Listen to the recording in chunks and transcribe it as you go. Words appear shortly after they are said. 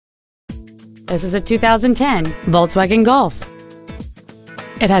This is a 2010 Volkswagen Golf.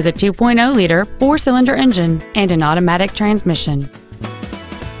 It has a 2.0-liter four-cylinder engine and an automatic transmission.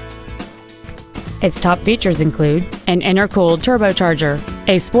 Its top features include an intercooled turbocharger,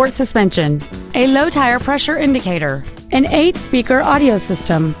 a sport suspension, a low tire pressure indicator, an 8-speaker audio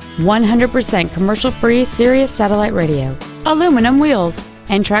system, 100% commercial-free Sirius satellite radio, aluminum wheels,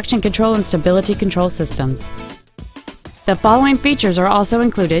 and traction control and stability control systems. The following features are also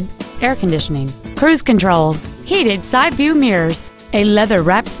included: air conditioning, cruise control, heated side view mirrors, a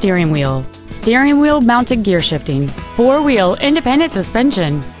leather-wrapped steering wheel mounted gear shifting, 4-wheel independent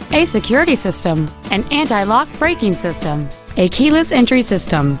suspension, a security system, an anti-lock braking system, a keyless entry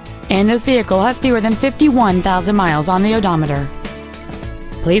system, and this vehicle has fewer than 51,000 miles on the odometer.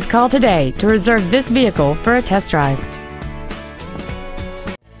 Please call today to reserve this vehicle for a test drive.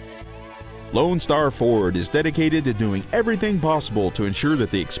 Lone Star Ford is dedicated to doing everything possible to ensure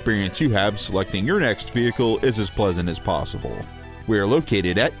that the experience you have selecting your next vehicle is as pleasant as possible. We are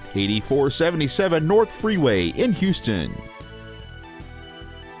located at 8477 North Freeway in Houston.